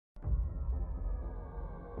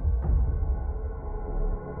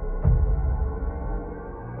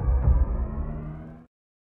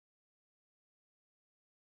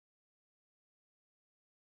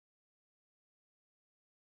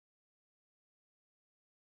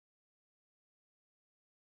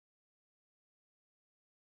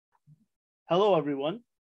Hello, everyone.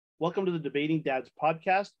 Welcome to the Debating Dads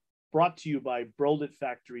podcast, brought to you by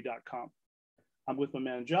BroLitFactory.com. I'm with my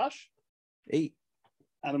man Josh. Hey.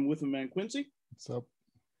 And I'm with my man Quincy. What's up?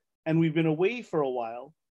 And we've been away for a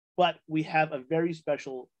while, but we have a very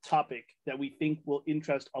special topic that we think will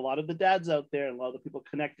interest a lot of the dads out there and a lot of the people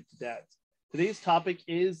connected to dads. Today's topic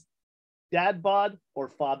is dad bod or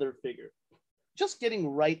father figure. Just getting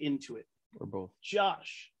right into it. Or both.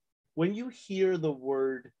 Josh, when you hear the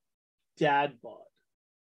word dad bod,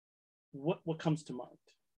 what comes to mind?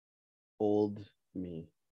 Old me.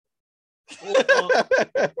 Oh,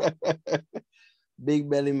 Big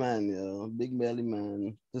belly man, big belly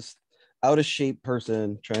man. Just out of shape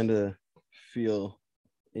person trying to feel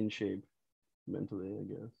in shape mentally, I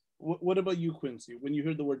guess. what about you, Quincy? When you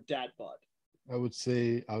hear the word dad bod? I would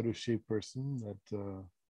say out of shape person that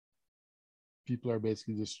people are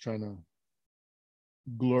basically just trying to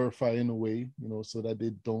glorify in a way, so that they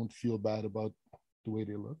don't feel bad about the way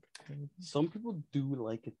they look. Some people do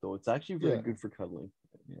like it though. It's actually very good for cuddling.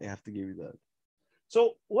 I have to give you that.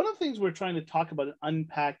 So one of the things we're trying to talk about and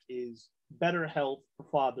unpack is better health for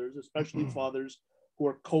fathers, especially fathers who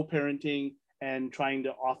are co-parenting and trying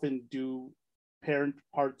to often do parent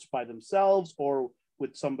parts by themselves or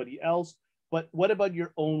with somebody else. But what about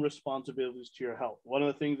your own responsibilities to your health? One of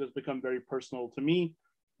the things that's become very personal to me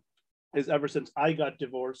is ever since I got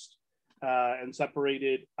divorced and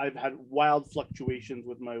separated, I've had wild fluctuations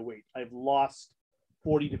with my weight. I've lost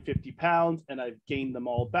 40 to 50 pounds and I've gained them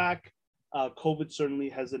all back. COVID certainly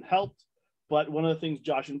hasn't helped. But one of the things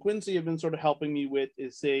Josh and Quincy have been sort of helping me with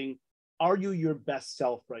is saying, are you your best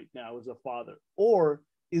self right now as a father? Or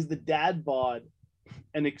is the dad bod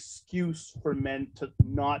an excuse for men to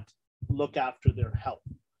not look after their health,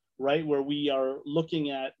 right? Where we are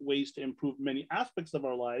looking at ways to improve many aspects of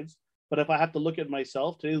our lives. But if I have to look at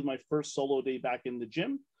myself, today is my first solo day back in the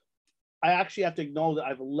gym. I actually have to acknowledge that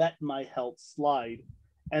I've let my health slide.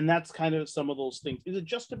 And that's kind of some of those things. Is it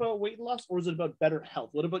just about weight loss or is it about better health?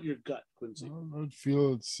 What about your gut, Quincy? I would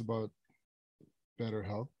feel it's about better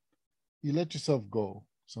health. You let yourself go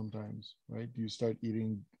sometimes, right? You start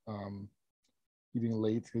eating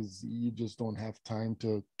late because you just don't have time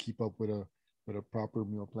to keep up with a proper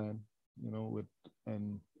meal plan,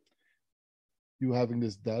 and you having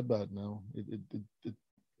this dad bod now.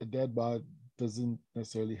 A dad bod doesn't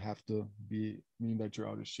necessarily have to mean that you're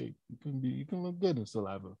out of shape. You can look good and still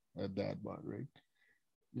have a dad bod, right?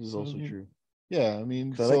 This is also true. Yeah,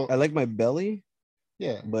 I like my belly.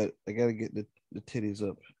 Yeah, but I gotta get the titties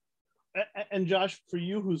up. And Josh, for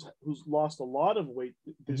you who's lost a lot of weight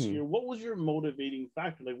this year, what was your motivating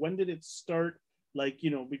factor? Like, when did it start? Like,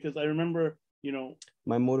 because I remember,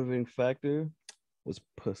 my motivating factor was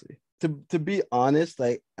pussy. To be honest,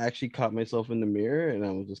 I actually caught myself in the mirror and I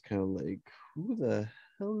was just kind of like, who the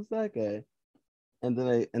hell is that guy? And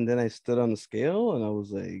then I stood on the scale and I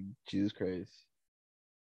was like, Jesus Christ,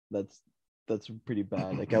 that's pretty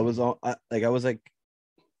bad. Like I was like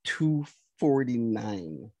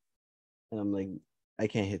 249, and I'm like, I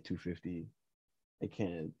can't hit 250. I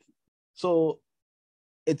can't. So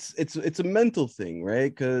it's a mental thing, right?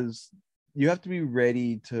 Because you have to be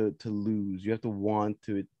ready to lose. You have to want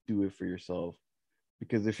to do it for yourself.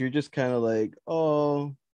 Because if you're just kind of like,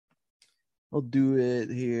 oh, I'll do it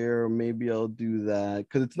here, or maybe I'll do that.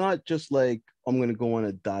 Because it's not just like I'm gonna go on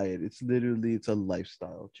a diet. It's a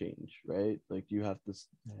lifestyle change, right? Like you have to.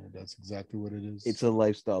 Yeah, that's exactly what it is. It's a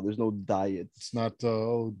lifestyle. There's no diet. It's not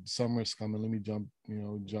summer's coming. Let me jump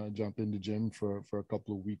in the gym for a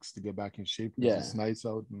couple of weeks to get back in shape. Yeah, it's nice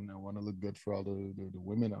out, and I want to look good for all the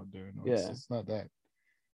women out there. It's not that.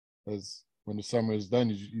 Because when the summer is done,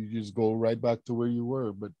 you just go right back to where you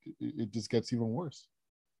were, but it just gets even worse.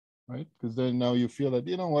 Right? Because then now you feel that,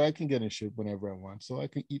 I can get in shape whenever I want. So I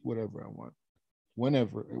can eat whatever I want,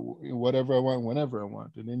 whatever I want, whenever I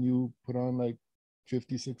want. And then you put on like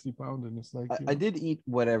 50, 60 pounds and it's like... I did eat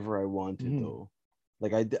whatever I wanted though.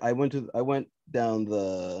 Like I went down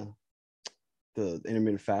the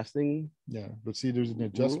intermittent fasting. Yeah, but see, there's an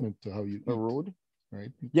adjustment to how you eat. The road.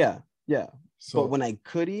 Right? Yeah. So, but when I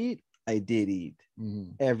could eat, I did eat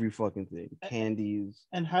every fucking thing, candies.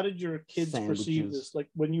 And how did your kids perceive this? Like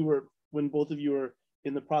when both of you were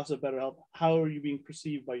in the process of better health, how are you being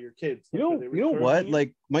perceived by your kids? Like, you know what? You?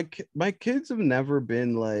 Like my kids have never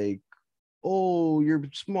been like, oh, you're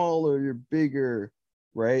smaller, you're bigger,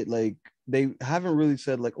 right? Like they haven't really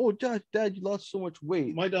said like, oh, Josh, Dad, you lost so much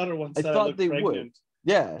weight. My daughter once said thought they pregnant. Would.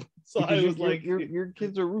 Yeah. So I was like, your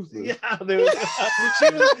kids are ruthless. Yeah,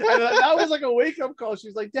 that was like a wake up call.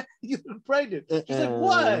 She's like, Dad, you're pregnant. She's like,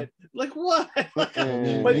 what? Like what?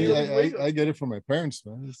 I get it from my parents,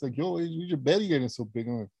 man. It's like, yo, your belly getting so big.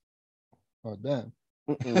 I'm like, Oh damn.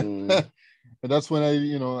 Mm-mm. And that's when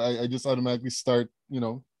I just automatically start,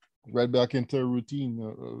 right back into a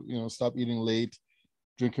routine. Stop eating late,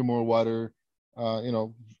 drinking more water,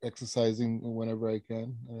 exercising whenever I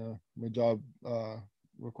can. My job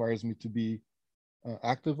requires me to be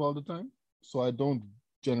active all the time, so I don't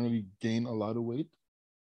generally gain a lot of weight,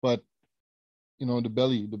 but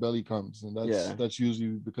the belly comes, and that's Yeah. that's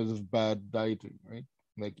usually because of bad dieting, right?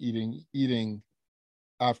 Like eating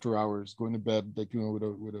after hours, going to bed like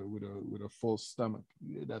with a full stomach.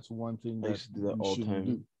 That's one thing I that used to do that you all the shouldn't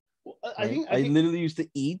do, time. Well, right? I literally used to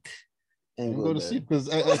eat and And go go to to bed. sleep because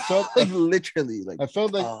I felt Like literally, like I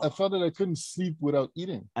felt like I oh, felt that I couldn't sleep without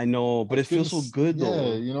eating. I know, but I it feels so couldn't. good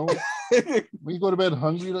Yeah, though. when you go to bed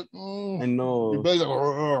hungry, like I your know. belly's like,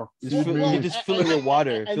 "Argh, Just feed fill, you me." just fill it with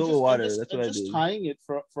water. and Fill it with just water. That's what I just did. tying it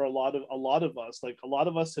for a lot of us, like a lot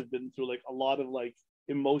of us have been through like a lot of like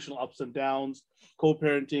emotional ups and downs,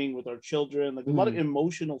 co-parenting with our children, like a lot of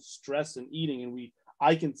emotional stress and eating. And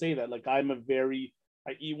I can say that like I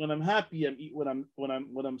eat when I'm happy, I eat when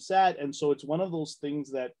I'm sad. And so it's one of those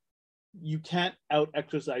things that you can't out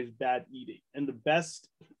exercise bad eating. And the best,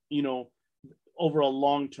 you know, over a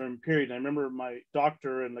long-term period. I remember my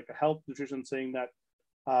doctor and like a health nutrition saying that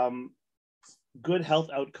um, good health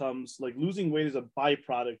outcomes, like losing weight, is a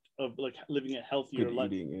byproduct of like living a healthier Good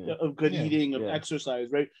life, eating. Yeah. of good Yeah. eating, of Yeah. exercise,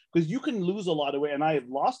 right? Because you can lose a lot of weight, and I have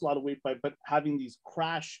lost a lot of weight by but having these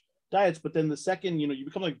crash diets. But then the second you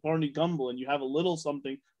become like Barney Gumble and you have a little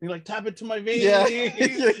something, you're like, tap it to my veins. Yeah.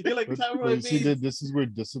 You're like, But, tap it to but my you see veins. that this is where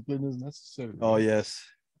discipline is necessary. Oh right? yes.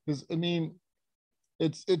 Because I mean,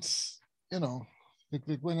 it's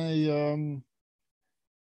like when I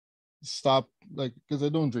stop, like, because I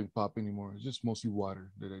don't drink pop anymore. It's just mostly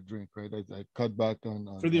water that I drink, right? I cut back on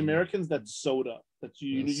For the Americans, that's soda. That's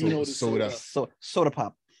you know what is soda. soda. Soda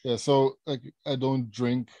pop. Yeah, so like I don't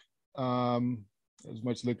drink as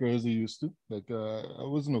much liquor as I used to. Like I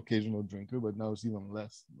was an occasional drinker, but now it's even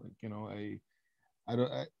less. Like I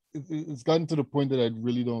don't it's gotten to the point that I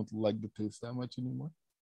really don't like the taste that much anymore.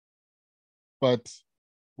 But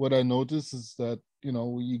what I notice is that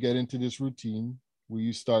when you get into this routine where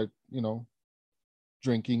you start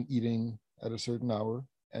drinking, eating at a certain hour,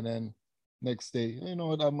 and then next day, you know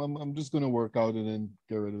what, I'm just gonna work out and then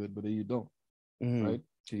get rid of it, but then you don't, right?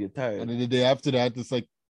 You get tired. And then the day after that, it's like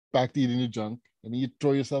back to eating the junk, and then you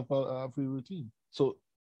throw yourself out for your routine. So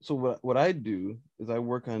what I do is I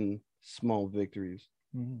work on small victories.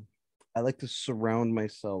 Mm-hmm. I like to surround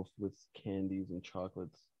myself with candies and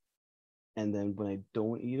chocolates, and then when I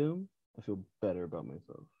don't eat them, I feel better about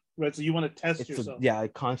myself. Right, so you want to test yourself. Yeah, I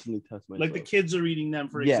constantly test myself. Like the kids are eating them,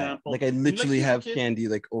 for example. Like I literally like, have kid, candy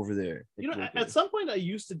like over there. Like, at some point I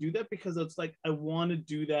used to do that because it's like I want to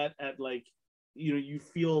do that at like you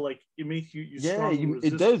feel like it makes you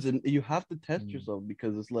it does, and you have to test yourself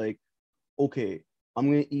because it's like, okay,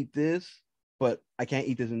 I'm gonna eat this, but I can't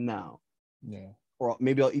eat this now. Yeah. Or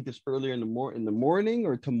maybe I'll eat this earlier in the morning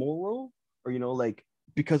or tomorrow, or like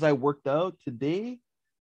because I worked out today,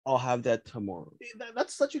 I'll have that tomorrow.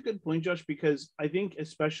 That's such a good point, Josh, because I think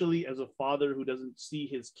especially as a father who doesn't see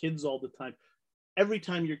his kids all the time, every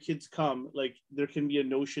time your kids come, like there can be a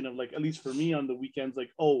notion of like, at least for me on the weekends,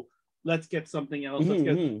 like, oh, let's get something else.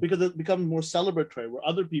 Because it becomes more celebratory, where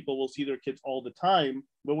other people will see their kids all the time.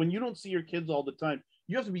 But when you don't see your kids all the time,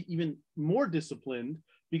 you have to be even more disciplined,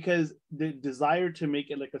 because the desire to make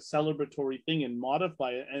it like a celebratory thing and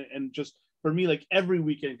modify it and just, for me, like every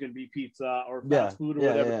weekend can be pizza or fast food or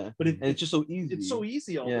whatever. Yeah. But it's just so easy. It's so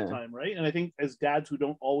easy all the time, right? And I think as dads who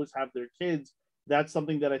don't always have their kids, that's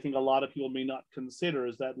something that I think a lot of people may not consider,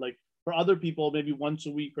 is that like for other people, maybe once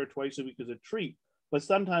a week or twice a week is a treat. But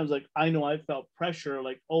sometimes, like I know I felt pressure,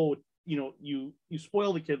 like, oh, you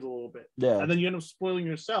spoil the kids a little bit, and then you end up spoiling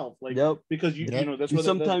yourself, like because you know that's what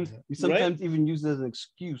sometimes even use it as an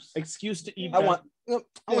excuse to eat. I want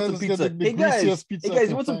some pizza. Hey guys,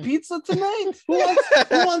 you want some pizza tonight?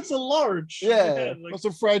 who wants a large? Yeah, like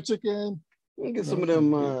some fried chicken. Get some of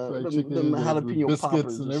them jalapeno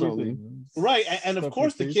poppers and everything. Right, and of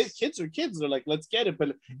course the kids are kids. They're like, let's get it.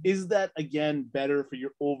 But is that again better for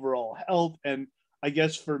your overall health? And I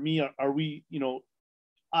guess for me, are we?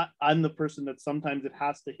 I'm the person that sometimes it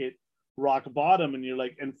has to hit rock bottom, and you're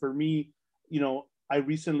like, and for me, I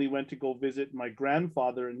recently went to go visit my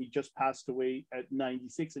grandfather, and he just passed away at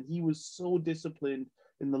 96, and he was so disciplined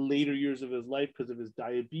in the later years of his life because of his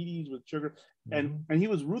diabetes with sugar, and he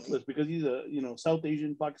was ruthless because he's a South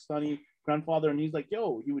Asian Pakistani grandfather, and he's like,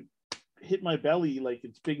 yo, he would hit my belly like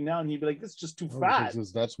it's big now, and he'd be like, this is just too fat.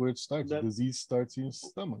 Because that's where it starts. Disease starts in your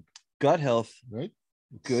stomach. Gut health, right?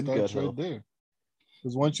 Good gut health right there.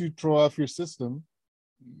 Because once you throw off your system,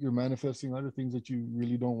 you're manifesting other things that you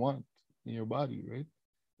really don't want in your body, right?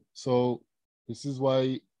 So this is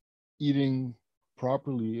why eating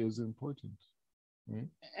properly is important, right?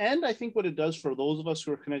 And I think what it does for those of us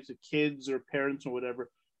who are connected to kids or parents or whatever,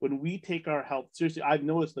 when we take our health seriously, I've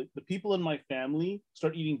noticed like the people in my family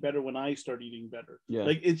start eating better when I start eating better. Yeah.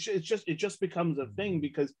 Like it just becomes a thing,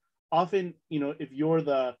 because often, if you're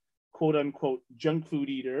the quote unquote junk food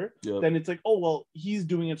eater, Yep. then it's like, oh, well, he's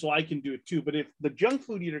doing it, so I can do it too. But if the junk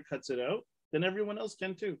food eater cuts it out, then everyone else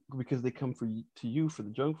can too. Because they come to you for the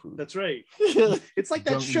junk food. That's right. It's like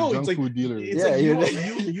that show. Junk It's like food dealer. It's Yeah, like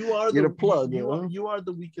you're you are you're the the plug, You are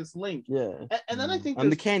the weakest link. Yeah. And then I think I'm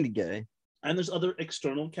the there's- candy guy. and there's other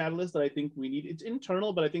external catalysts that I think we need. It's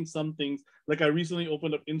internal, but I think some things, like I recently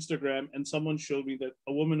opened up Instagram and someone showed me that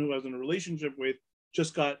a woman who I was in a relationship with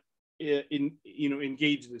just got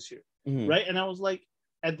engaged this year, Mhm. right? And I was like,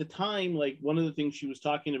 at the time, like one of the things she was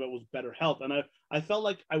talking about was better health, and I felt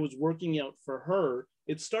like I was working out for her.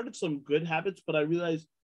 It started some good habits, but I realized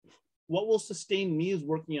what will sustain me is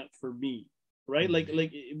working out for me, right?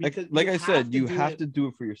 Because Like I said, you do have it to do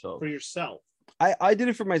it for yourself. for yourself. I did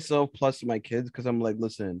it for myself plus my kids, because I'm like,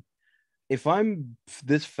 listen, if I'm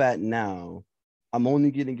this fat now, I'm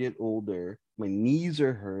only gonna get older. My knees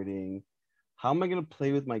are hurting. How am I gonna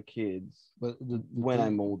play with my kids But when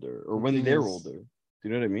I'm older, or the when thing they're is- older? Do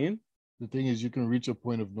you know what I mean? the thing is, you can reach a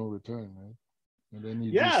point of no return, right? And then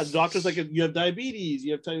you Doctors like you have diabetes,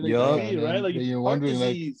 you have type 2 Yeah. diabetes, And right? then Like you're heart wondering,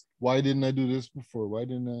 like, disease. why didn't I do this before? Why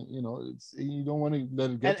didn't I? It's you don't want to let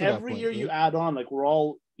it get And to that every point, year you right? add on, like we're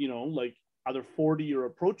all, like either 40 or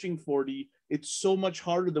approaching 40. It's so much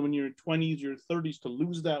harder than when you're in 20s, your 30s to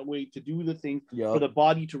lose that weight, to do the things Yeah. for the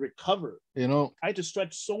body to recover. You know, I had to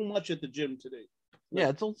stretch so much at the gym today. Yeah,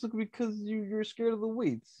 it's also because you're scared of the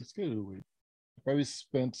weights. it's good to wait. I probably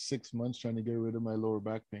spent 6 months trying to get rid of my lower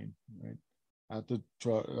back pain, right? I had to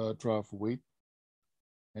try off weight,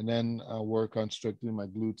 and then work on strengthening my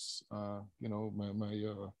glutes.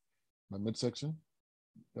 My midsection,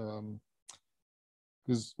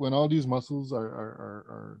 because when all these muscles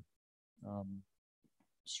are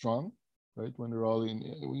strong, right? When they're all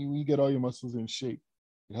when you get all your muscles in shape,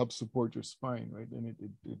 it helps support your spine, right? And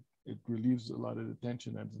it relieves a lot of the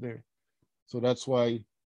tension that's there. So that's why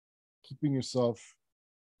keeping yourself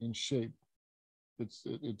in shape,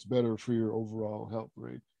 it's better for your overall health,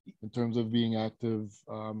 right? In terms of being active,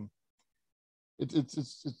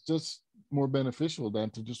 it's just more beneficial than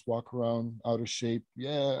to just walk around out of shape.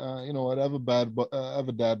 Yeah, I have I have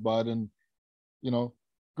a dad bod, and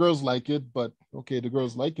girls like it, but okay, the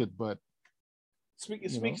girls like it, but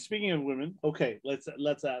Speaking of women, okay, let's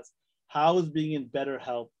ask, how is being in better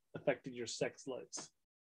health affected your sex lives?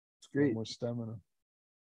 It's great. more stamina.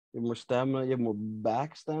 You have more stamina. You have more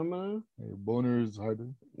back stamina. Your boner is harder.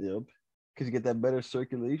 Yep. Because you get that better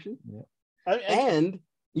circulation. I- And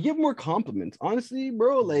you get more compliments. Honestly,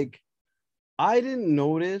 bro, like I didn't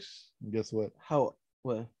notice And guess what? how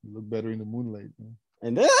what You look better in the moonlight. Man.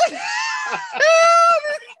 and then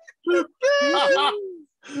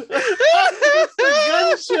It's the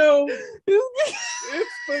gun show.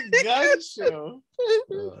 It's the gun show.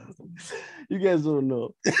 You guys don't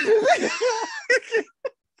know.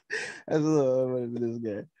 That's this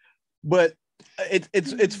guy. But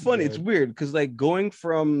it's funny. It's weird because like going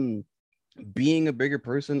from being a bigger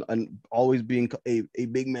person and always being a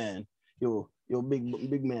big man, yo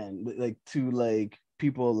big man, like to like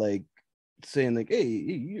people like saying like,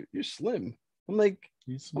 hey, you're slim. I'm like,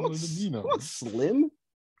 He's I'm smaller than me now. I'm not slim,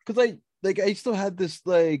 because I still had this,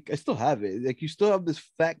 like I still have it, like you still have this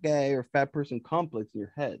fat guy or fat person complex in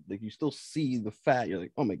your head, like you still see the fat, you're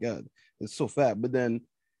like, oh my god, it's so fat. But then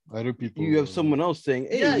Other people. you have someone else saying,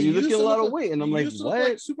 hey, Yeah, you're you looking used a to lot look of weight, and I'm you like, used to look what?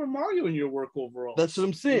 like Super Mario in your work overall. That's what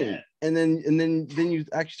I'm saying. Yeah. And then you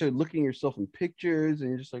actually start looking at yourself in pictures, and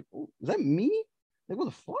you're just like, oh, is that me? Like, what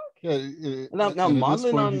the fuck? Yeah. And now and at this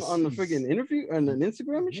modeling point, on the he's- freaking interview and an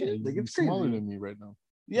Instagram and Yeah, shit. Like, he's it's crazy. smaller than me right now.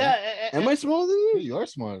 Yeah, Am I smaller than Yeah, you? you are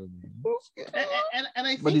smaller than me. and I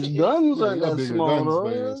think But his guns Yeah, aren't you got that bigger small, guns, though.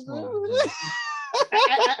 but you're small.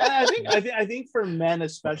 I think for men,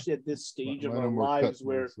 especially at this stage of Mine our are more lives, cut,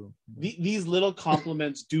 where so, these little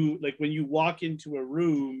compliments do, like when you walk into a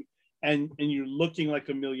room and you're looking like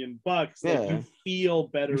 $1 million, like Yeah. you feel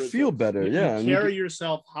better. You as feel a- better, you yeah. And you carry get-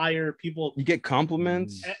 yourself higher. People, You get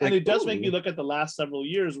compliments. and like, it does oh, make you look at the last several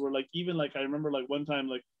years where, like, even like I remember like one time,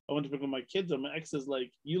 like I went to pick up my kids and my ex is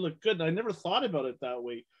like, you look good. And I never thought about it that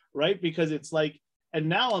way, right? Because it's like, and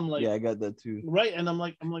now I'm like, yeah, I got that too. right, and I'm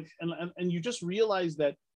like and you just realize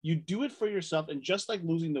that you do it for yourself. And just like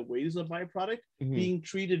losing the weight is a byproduct, Mhm. being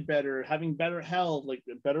treated better, having better health, like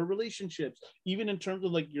better relationships, even in terms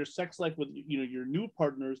of like your sex life with your new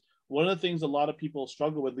partners. One of the things a lot of people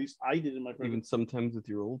struggle with, at least I did in my Even sometimes with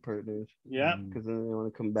your old partners. yeah. Because then they want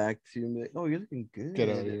to come back to you and be like, oh, you're looking good. Get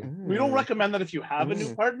out of here. We don't recommend that if you have a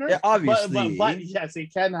new partner. Yeah, obviously. But yes,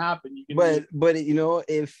 it can happen. You can But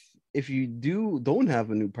if you don't have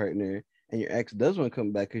a new partner and your ex does want to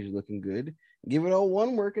come back because you're looking good, give it all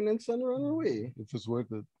one work and then send her on her way. If it's worth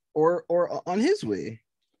it. Or on his way.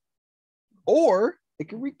 Or it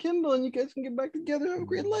can rekindle and you guys can get back together and have a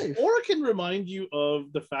great life. Or it can remind you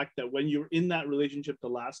of the fact that when you were in that relationship the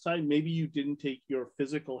last time, maybe you didn't take your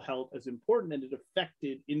physical health as important and it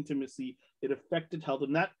affected intimacy, it affected health,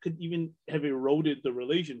 and that could even have eroded the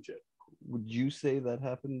relationship. Would you say that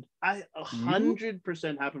happened?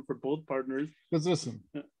 100% happened for both partners. Because listen,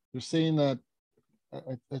 Yeah. they're saying that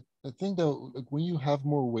I think that like when you have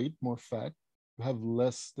more weight, more fat, you have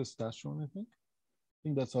less testosterone, I think. I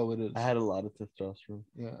think that's all it is. I had a lot of testosterone.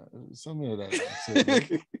 Yeah, something like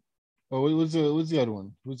that. Oh, what's the other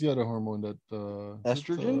one? What's the other hormone that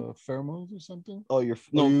Estrogen? Pheromones or something? Oh,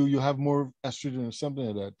 You have more estrogen or something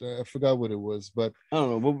like that. I forgot what it was, but I don't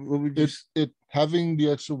know. What would you? it having the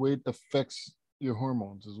extra weight affects your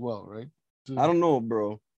hormones as well, right? I don't know,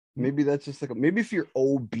 bro. Maybe that's just like maybe if you're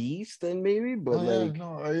obese, then maybe. But I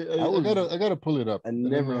gotta pull it up. I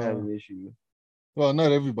never had an issue. Well,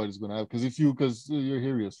 not everybody's gonna have because you're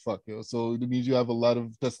hairy as fuck, yo. So it means you have a lot of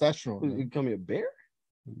testosterone. You call me a bear?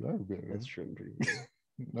 You are a bear. That's true.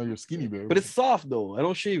 No, you're a skinny bear. But it's soft though. I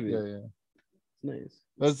don't shave it. Yeah. It's nice.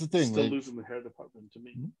 That's the thing. Still losing the hair department to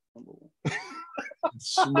me.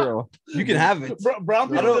 Bro, you can have it.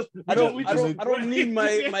 Brown I don't need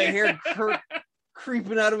my hair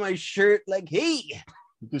creeping out of my shirt. Like, hey,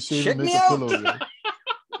 you can shave check and make me a out. pillow. Yeah.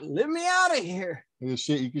 Let me out of here. You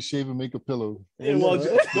can shave and make a pillow. Yeah, well,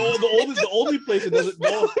 the only place it doesn't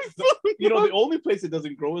the only place it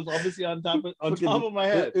doesn't grow is obviously on top of my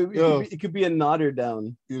head. It could be a nodder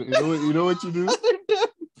down. You know what you do?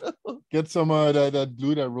 Get some that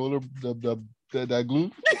glue, that roller, that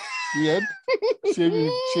glue. Yeah, shave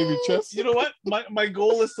your chest. You know what? My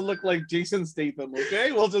goal is to look like Jason Statham.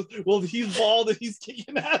 Okay, he's bald and he's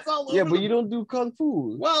kicking ass all over. Yeah, but you don't do kung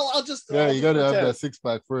fu. Well, you gotta have that six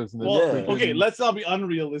pack first. And then okay, let's not be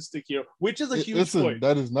unrealistic here, which is a huge point.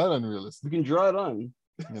 That is not unrealistic. You can draw it on.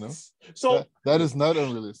 You know, so that is not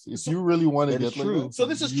unrealistic. If you really want to get true. like so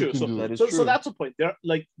this is true. So that's the point. They're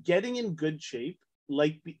like getting in good shape,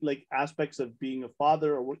 like aspects of being a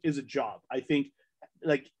father or is a job. I think.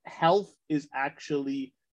 Like health is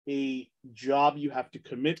actually a job you have to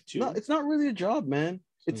commit to. No, it's not really a job, man.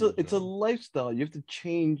 It's a lifestyle. You have to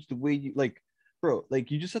change the way you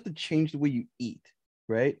you just have to change the way you eat,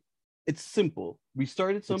 right? It's simple. We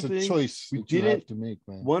started something. It's a choice we you have to make,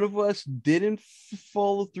 man. One of us didn't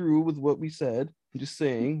follow through with what we said. I'm just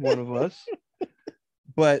saying, one of us.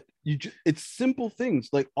 But it's simple things.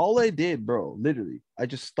 Like all I did, bro, literally, I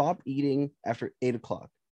just stopped eating after 8 o'clock.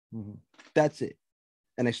 Mm-hmm. That's it.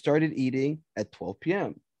 And I started eating at 12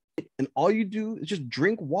 p.m. And all you do is just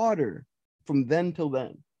drink water from then till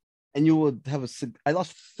then. And you will have I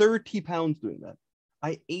lost 30 pounds doing that.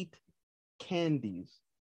 I ate candies,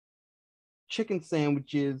 chicken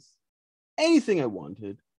sandwiches, anything I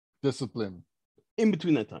wanted. Discipline. In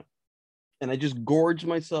between that time. And I just gorged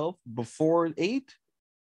myself before 8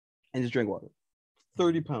 and just drank water.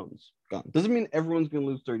 30 pounds gone. Doesn't mean everyone's going to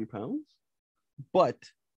lose 30 pounds, but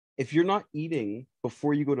if you're not eating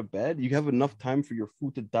before you go to bed, you have enough time for your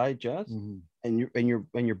food to digest and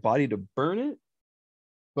your body to burn it.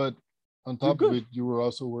 But on top of it, you were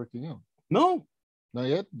also working out. No, not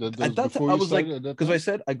yet. Because I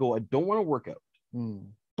said I don't want to work out,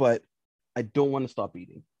 but I don't want to stop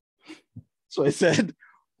eating. So I said,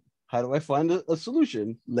 how do I find a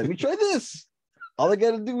solution? Let me try this. All I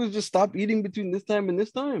got to do is just stop eating between this time and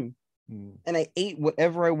this time, and I ate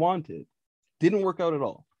whatever I wanted. Didn't work out at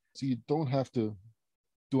all. So you don't have to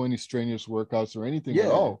do any strenuous workouts or anything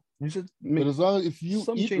at all. You should but as long as if you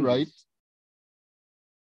eat changes. Right,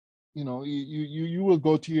 you know, you will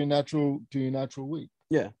go to your natural weight.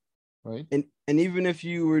 Yeah. Right. And even if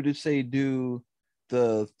you were to say do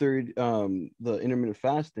the intermittent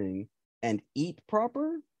fasting and eat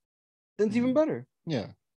proper, then it's even better. Yeah.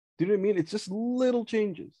 Do you know what I mean? It's just little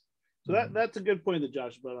changes. So that's a good point that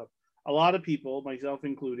Josh brought up. A lot of people, myself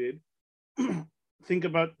included, think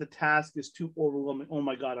about the task is too overwhelming. Oh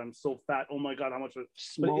my God, I'm so fat. Oh my God, how much?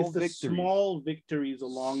 Small victories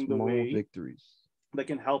along the way that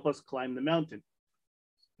can help us climb the mountain.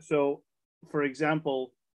 So, for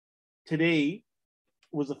example, today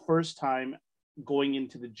was the first time going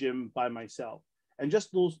into the gym by myself. And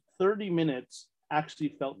just those 30 minutes actually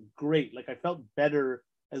felt great. Like I felt better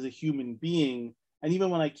as a human being. And even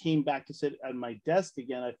when I came back to sit at my desk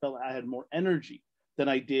again, I felt I had more energy than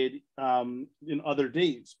I did in other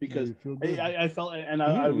days, because You feel good. I felt, and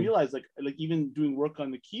I realized like even doing work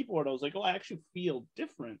on the keyboard, I was like, oh, I actually feel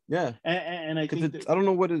different. Yeah. And I think Because I don't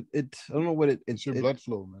know what I don't know what It's your blood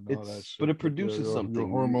flow, man. All that it's shit. but it Like produces your something.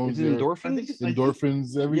 hormones, Is it your endorphins?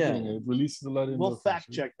 endorphins, everything. Yeah. It releases a lot of endorphins. we'll fact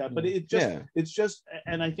check that, but it's just,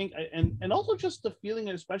 and I think, and also just the feeling,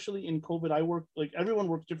 especially in COVID, I work, like everyone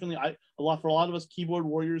works differently. For a lot of us keyboard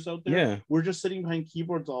warriors out there, Yeah. we're just sitting behind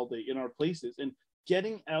keyboards all day in our places, and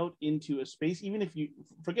getting out into a space, even if you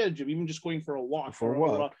forget a gym, even just going for a walk,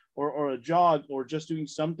 or a jog, or just doing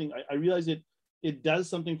something, I realize it does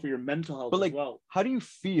something for your mental health as well. How do you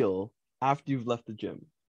feel after you've left the gym?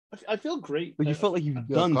 I feel great. Like you felt like you've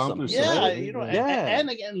done something. Yeah, Right?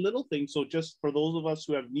 And again, little things. So just for those of us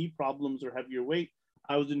who have knee problems or heavier weight,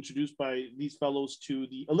 I was introduced by these fellows to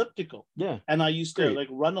the elliptical. Yeah. And I used to like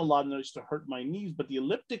run a lot, and I used to hurt my knees. But the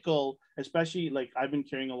elliptical, especially like I've been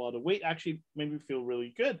carrying a lot of weight, actually made me feel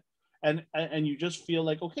really good. And you just feel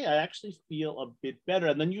like, okay, I actually feel a bit better.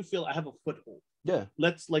 And then you feel I have a foothold. Yeah.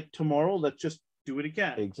 Let's tomorrow, let's just do it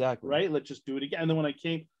again. Exactly. Right? Let's just do it again. And then when I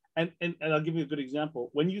came, and I'll give you a good example.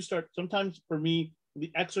 When you start, sometimes for me, the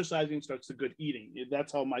exercising starts the good eating.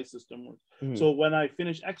 That's how my system works. Mm-hmm. So when I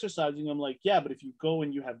finish exercising, I'm like, yeah, but if you go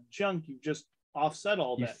and you have junk, you just offset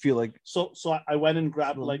all that. You feel like so I went and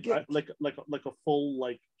grabbed like a full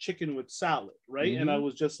like chicken with salad, right? Mm-hmm. And I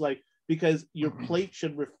was just like, because your plate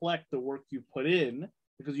should reflect the work you put in,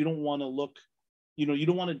 because you don't want to look, you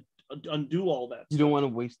don't want to undo all that. You don't want to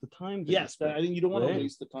waste the time. Yes, I think you don't want to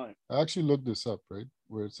waste the time. I actually looked this up, right?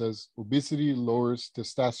 Where it says obesity lowers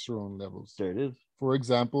testosterone levels. There it is. For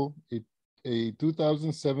example, a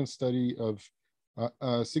 2007 study of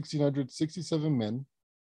 1,667 men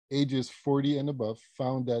ages 40 and above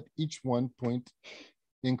found that each 1 point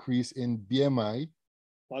increase in BMI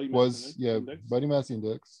body mass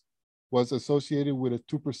index was associated with a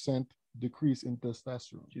 2% decrease in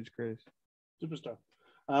testosterone. Jesus Christ. Superstar.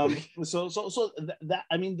 So that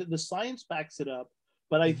I mean, the science backs it up,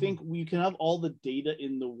 but I think we can have all the data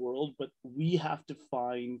in the world, but we have to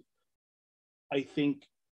find, I think,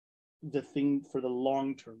 the thing for the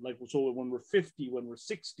long term. Like, so when we're 50, when we're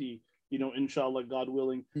 60, inshallah, God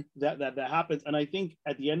willing, that happens. And I think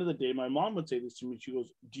at the end of the day, my mom would say this to me. She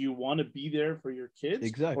goes, do you want to be there for your kids?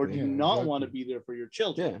 Exactly. Or do you not want to be there for your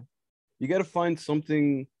children? Yeah. You got to find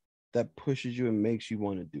something that pushes you and makes you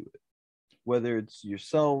want to do it. Whether it's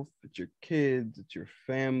yourself, it's your kids, it's your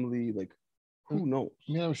family, like who knows?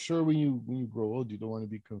 I mean, I'm sure when you grow old, you don't want to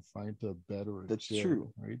be confined to a bed or a chair.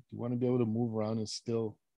 True, right? You want to be able to move around and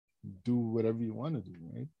still do whatever you want to do,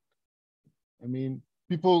 right? I mean,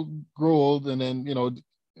 people grow old, and then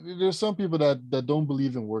there's some people that don't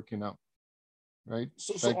believe in working out, right?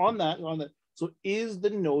 So on that, so is the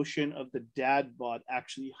notion of the dad bod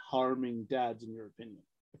actually harming dads, in your opinion?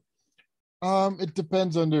 It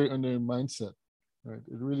depends on their mindset, right?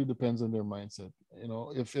 It really depends on their mindset.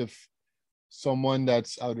 If someone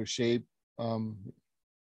that's out of shape, if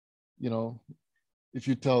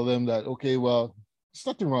you tell them that, okay, well, there's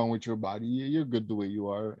nothing wrong with your body, you're good the way you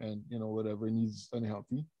are, and whatever, and he's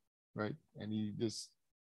unhealthy, right? And he just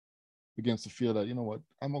begins to feel that, what,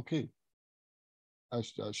 I'm okay. I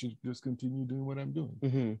should just continue doing what I'm doing.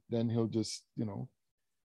 Mm-hmm. Then he'll just,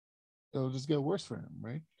 it'll just get worse for him,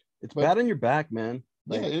 right? It's bad on your back, man.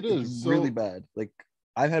 Like, yeah, it is. It's really bad. Like,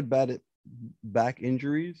 I've had bad back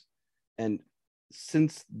injuries, and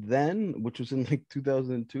since then, which was in like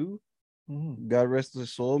 2002, God rest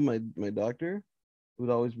his soul, my doctor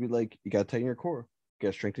would always be like, you gotta tighten your core, you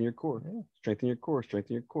gotta strengthen your core, strengthen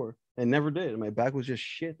your core. And never did. And my back was just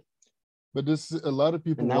shit. But a lot of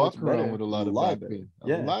people walk around with a lot of back pain.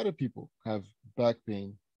 A lot of people have back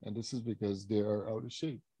pain, and this is because they are out of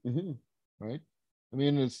shape, right? I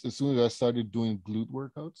mean, as soon as I started doing glute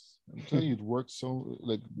workouts, I'm telling you, it worked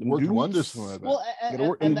wonders for my back. Well,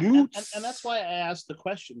 and that's why I asked the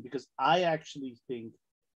question, because I actually think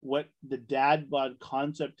what the dad bod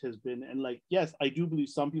concept has been, and like, yes, I do believe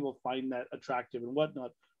some people find that attractive and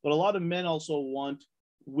whatnot, but a lot of men also want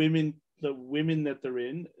the women that they're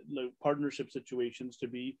in, like partnership situations,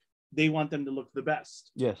 they want them to look the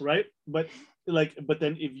best. Yes. Right. But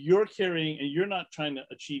then if you're carrying and you're not trying to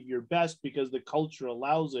achieve your best because the culture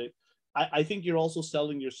allows it, I think you're also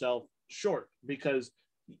selling yourself short, because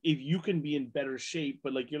if you can be in better shape,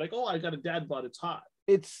 but like, you're like, oh, I got a dad bod, it's hot.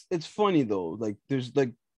 It's funny though. Like there's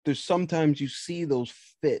sometimes you see those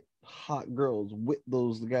fit hot girls with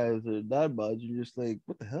those guys that are dad bods. You're just like,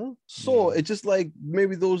 what the hell? So it's just like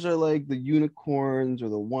maybe those are like the unicorns or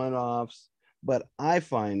the one-offs. But I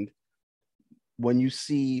find when you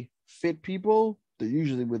see fit people, they're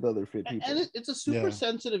usually with other fit people. And it's a super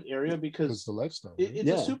sensitive area because the lifestyle. It's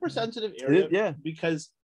a super sensitive area. Because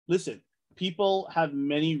listen, people have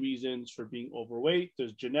many reasons for being overweight.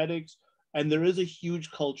 There's genetics, and there is a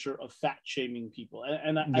huge culture of fat shaming people.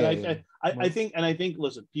 I think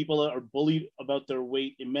listen, people are bullied about their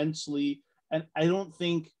weight immensely, and I don't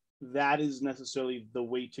think that is necessarily the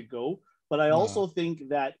way to go. But I also think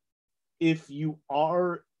that if you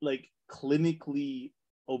are like clinically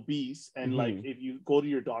obese and like if you go to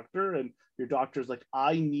your doctor and your doctor's like,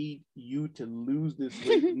 I need you to lose this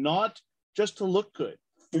weight, not just to look good,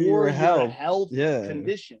 for your health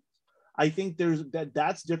conditions. I think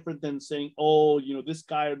that's different than saying, oh, you know, this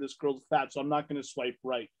guy or this girl's fat, so I'm not going to swipe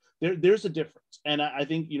right. There's a difference. And I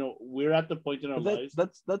think, you know, we're at the point in our lives.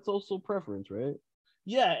 That's also preference, right?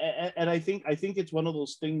 Yeah, and I think it's one of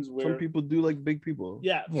those things where some people do like big people.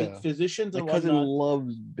 Yeah, physicians and my cousin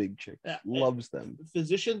loves big chicks, loves them.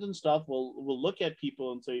 Physicians and stuff will look at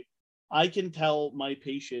people and say, I can tell my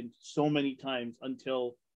patient so many times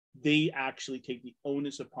until they actually take the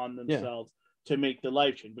onus upon themselves to make the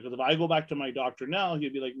life change. Because if I go back to my doctor now,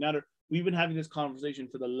 he'll be like, Nader, we've been having this conversation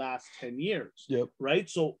for the last 10 years. Yep. Right?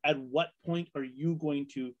 So at what point are you going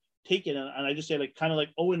to take it? And I just say, like, kind of like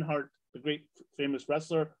Owen Hart, the great famous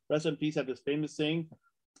wrestler, rest in peace, had this famous saying,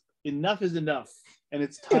 enough is enough, and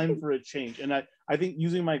it's time for a change. And I think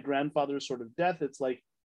using my grandfather's sort of death, it's like,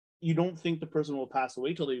 you don't think the person will pass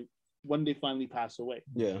away till they one day finally pass away.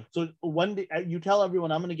 Yeah. So one day you tell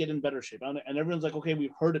everyone, I'm going to get in better shape. And everyone's like, okay,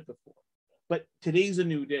 we've heard it before. But today's a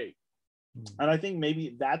new day. And I think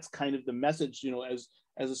maybe that's kind of the message, you know, as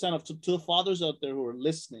a son of, to the fathers out there who are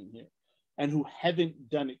listening here and who haven't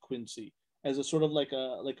done it, Quincy, as a sort of like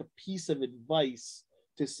a piece of advice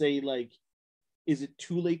to say, like, is it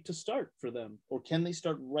too late to start for them, or can they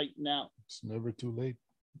start right now? It's never too late.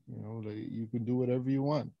 You know, like, you can do whatever you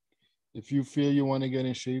want. If you feel you want to get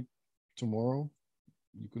in shape tomorrow,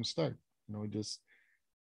 you can start. You know, just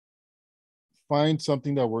find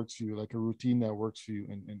something that works for you, like a routine that works for you,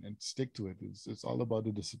 and stick to it. It's all about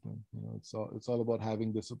the discipline. You know, it's all about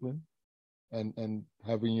having discipline and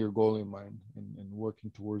having your goal in mind and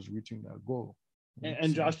working towards reaching that goal.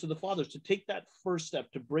 And Josh, to the fathers, to take that first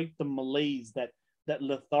step, to break the malaise, that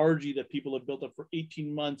lethargy that people have built up for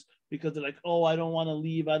 18 months because they're like, oh, I don't want to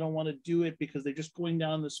leave, I don't want to do it, because they're just going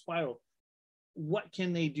down the spiral. What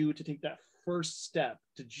can they do to take that first step,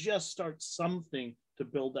 to just start something to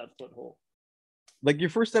build that foothold? Like, your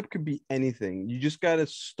first step could be anything. You just got to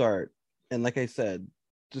start. And like I said,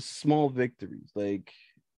 just small victories, like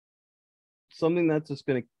something that's just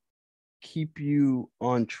going to keep you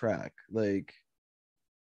on track. Like,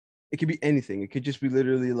 it could be anything. It could just be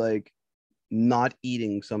literally like not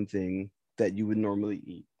eating something that you would normally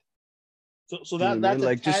eat. So that's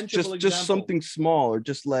like just something small, or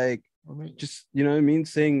just like, just, you know what I mean,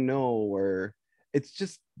 saying no, or it's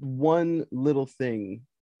just one little thing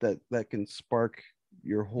that can spark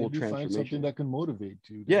your whole transformation. Find something that can motivate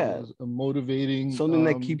you. A motivating something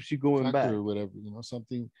that keeps you going back, or whatever. You know,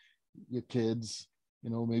 something, your kids. You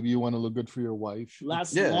know, maybe you want to look good for your wife.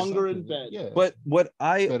 Last longer in bed. Yeah. But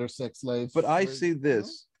better sex life. But I say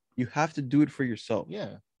this: you have to do it for yourself.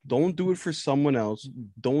 Yeah. Don't do it for someone else.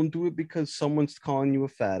 Don't do it because someone's calling you a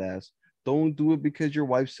fat ass. Don't do it because your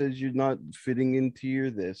wife says you're not fitting into your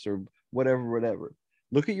this or whatever.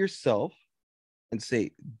 Look at yourself and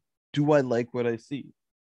say, do I like what I see?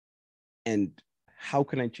 And how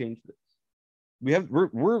can I change this?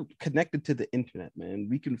 We're connected to the internet, man.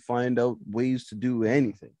 We can find out ways to do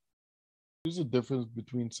anything. There's a difference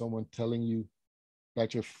between someone telling you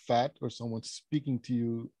that you're fat or someone speaking to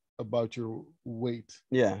you about your weight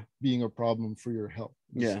being a problem for your health.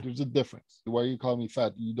 There's a difference. Why you call me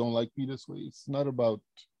fat? You don't like me this way? It's not about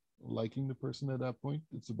liking the person at that point.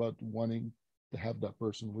 It's about wanting to have that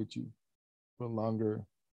person with you for a longer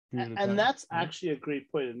period of time. And that's actually a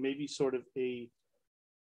great point, and maybe sort of a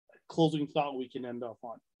closing thought we can end off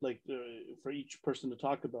on, like for each person to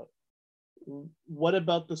talk about. What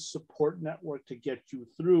about the support network to get you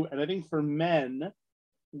through? And I think for men,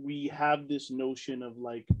 we have this notion of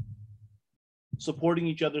like supporting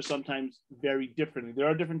each other sometimes very differently. There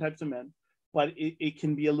are different types of men, but it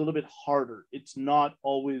can be a little bit harder. It's not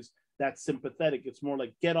always that sympathetic. It's more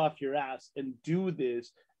like, get off your ass and do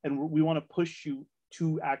this. And we want to push you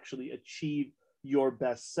to actually achieve your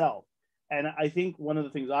best self. And I think one of the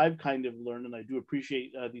things I've kind of learned, and I do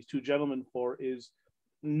appreciate these two gentlemen for, is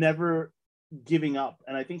never giving up.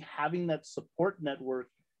 And I think having that support network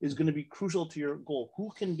is going to be crucial to your goal.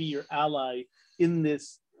 Who can be your ally in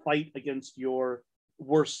this fight against your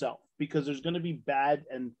worst self? Because there's going to be bad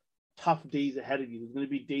and tough days ahead of you. There's going to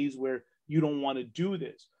be days where you don't want to do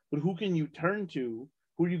this, but who can you turn to?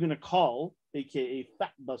 Who are you going to call, aka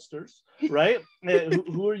fat busters, right?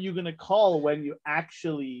 Who are you going to call when you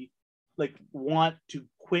actually like want to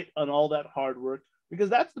quit on all that hard work? Because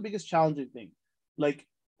that's the biggest challenging thing. Like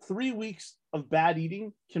 3 weeks of bad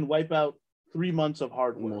eating can wipe out 3 months of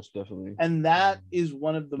hard work. Most definitely. And that is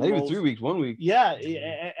one of the Not most, even 3 weeks, 1 week. yeah,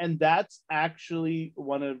 and that's actually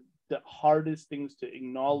one of the hardest things to You're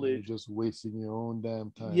acknowledge. just wasting your own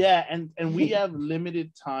damn time. Yeah, and we have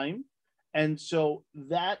limited time, and so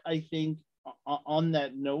that, I think, on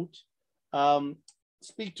that note,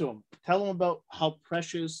 speak to them, tell them about how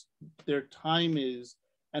precious their time is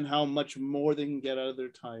and how much more they can get out of their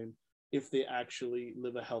time if they actually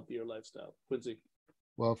live a healthier lifestyle. Quincy.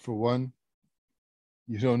 Well, for one,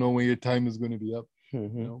 you don't know when your time is going to be up,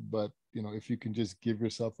 Mhm. you know, but you know, if you can just give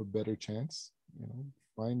yourself a better chance, you know,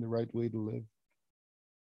 find the right way to live,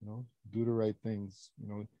 you know, do the right things, you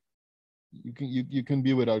know, you can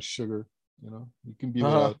be without sugar, you know, you can be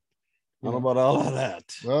without, I don't know about all of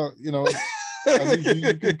that. well, you know, at least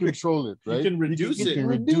you can control it, right? You can reduce You it. can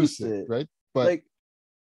reduce it, right? But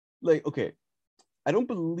like okay, I don't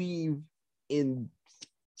believe in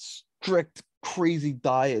strict crazy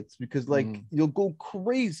diets because like you'll go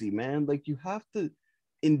crazy, man. Like you have to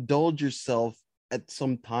indulge yourself at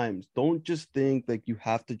some times. Don't just think like you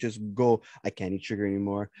have to just go, I can't eat sugar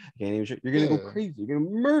anymore. I can't eat sugar. You're gonna go crazy. You're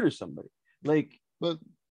gonna murder somebody. Like, but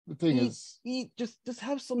the thing is, just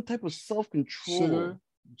have some type of self-control.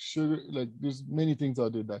 Sugar, like there's many things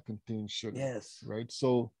out there that contain sugar. Yes. Right.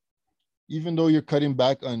 So even though you're cutting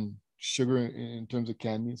back on sugar in terms of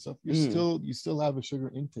candy and stuff, you still have a sugar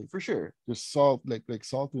intake for sure. There's salt, like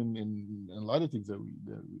salt in a lot of things that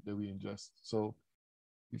we ingest. So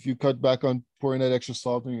if you cut back on pouring that extra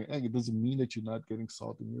salt in your egg, it doesn't mean that you're not getting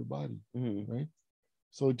salt in your body, right?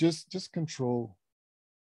 So just control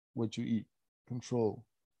what you eat. Control.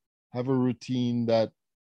 Have a routine that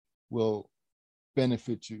will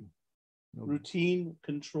benefit you. Routine,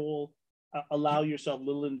 control, allow yourself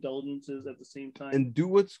little indulgences at the same time. And do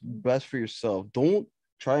what's best for yourself. Don't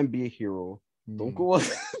try and be a hero. Don't go out.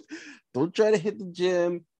 Don't try to hit the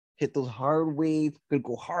gym, hit those hard weights. Gonna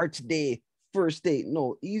go hard today. First date.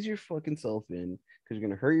 No, ease your fucking self in because you're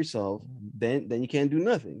gonna hurt yourself. Then you can't do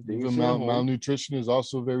nothing. Then even malnutrition is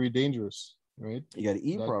also very dangerers, right? You gotta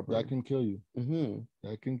eat properly. That can kill you.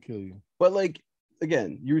 That can kill you. But like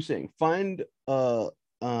again, you were saying find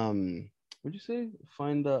what'd you say?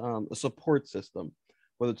 Find a support system,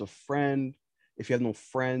 whether it's a friend. If you have no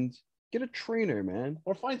friends, get a trainer, man.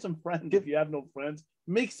 Or find some friends. If you have no friends,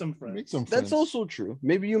 make some friends. Make some friends. That's also true.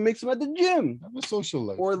 Maybe you make some at the gym. Have a social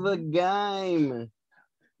life. Or the game.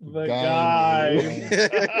 The guy.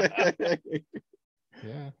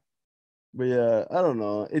 Yeah. But yeah, I don't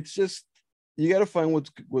know. It's just you got to find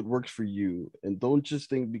what works for you, and don't just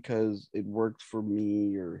think because it works for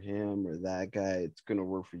me or him or that guy, it's gonna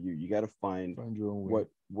work for you. You got to find your own way. What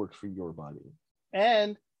works for your body.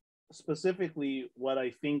 And specifically, what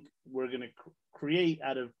I think we're gonna create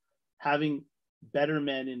out of having better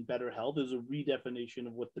men in better health is a redefinition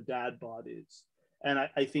of what the dad bod is. And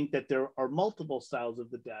I think that there are multiple styles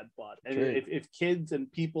of the dad bod. And if kids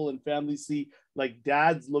and people and families see like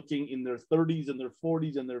dads looking in their 30s and their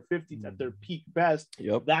 40s and their 50s at their peak best,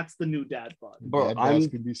 that's the new dad bod. Bro,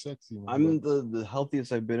 dad can be sexy. I'm the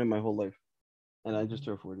healthiest I've been in my whole life. And I just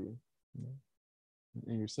turned 40.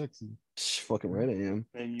 And you're sexy. Fucking right I am.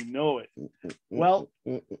 And you know it. Well,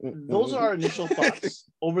 those are our initial thoughts.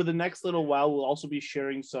 Over the next little while, we'll also be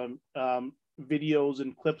sharing some videos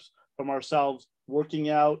and clips from ourselves working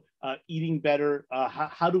out, eating better.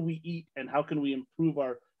 How do we eat, and how can we improve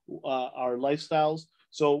our lifestyles?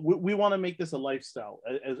 So we want to make this a lifestyle,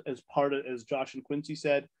 as part of, as Josh and Quincy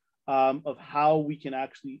said, of how we can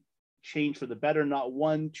actually change for the better, not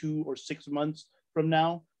 1, 2, or 6 months from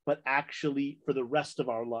now, but actually for the rest of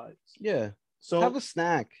our lives. Yeah. So have a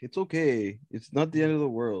snack. It's okay. It's not the end of the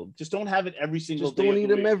world. Just don't have it every single day. Just don't eat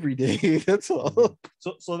them every day. That's all.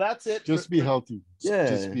 So that's it. Just be healthy. Yeah.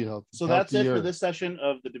 Just be healthy. So that's it for this session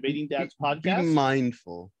of the Debating Dads podcast. Be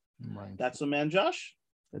mindful. That's the man, Josh.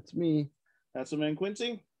 That's me. That's the man,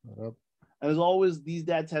 Quincy. What up? And as always, these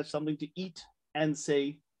dads have something to eat and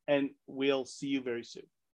say, and we'll see you very soon.